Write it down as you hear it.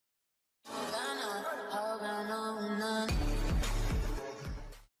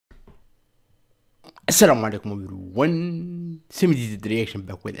Assalamu alaikum everyone. Same this reaction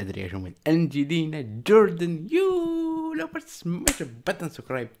back with a reaction with Angelina, Jordan. You love smash a button,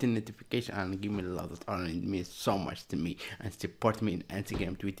 subscribe, turn notification, and give me a lot of honor. It means so much to me, and support me in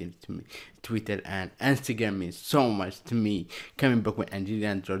Instagram, Twitter and Instagram means so much to me. Coming back with Angelina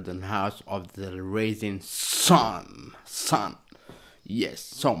and Jordan, House of the Rising Sun. Yes,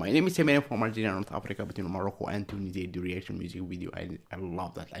 so my name is Samir from Algeria, North Africa, between Morocco and Tunisia. The reaction music video, I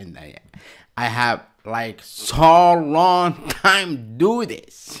love that, and I have like so long time do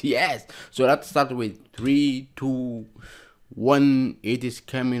this. Yes, so let's start with 3, 2, 1. It is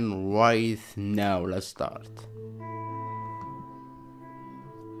coming right now. Let's start.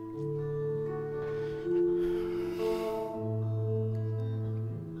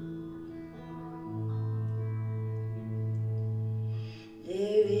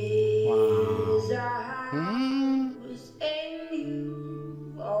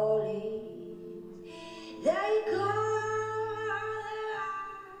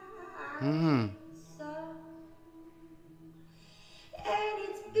 And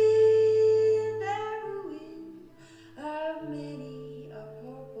it's been the ruin of many a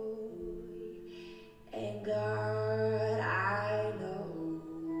poor boy. And God, I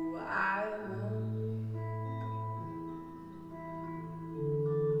know I'm wrong.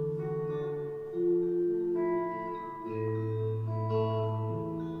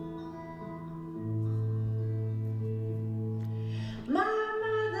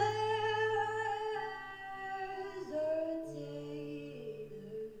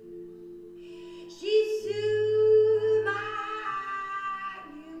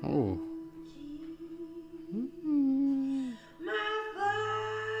 Oh. My father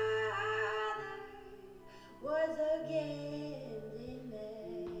was a gambling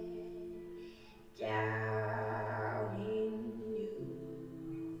man, drowning you.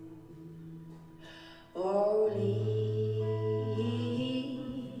 Only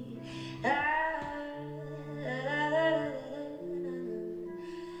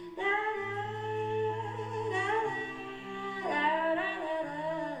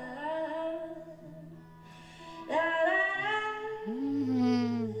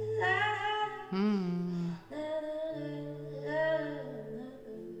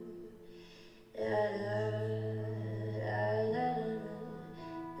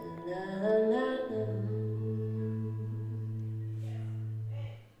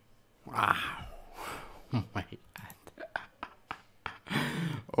Wow. Oh my god.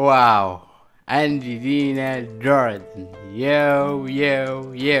 Wow. Angelina Jordan. Yo.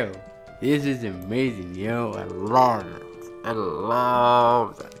 This is amazing, yo. I love it. I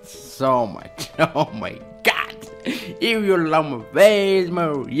love that so much. Oh my god. If you love my face, my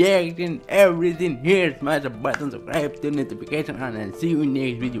reaction, everything, here, smash the button, subscribe, turn notification on, and see you in the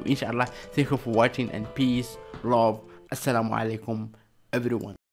next video. Inshallah. Thank you for watching, and peace, love. Assalamu alaikum, everyone.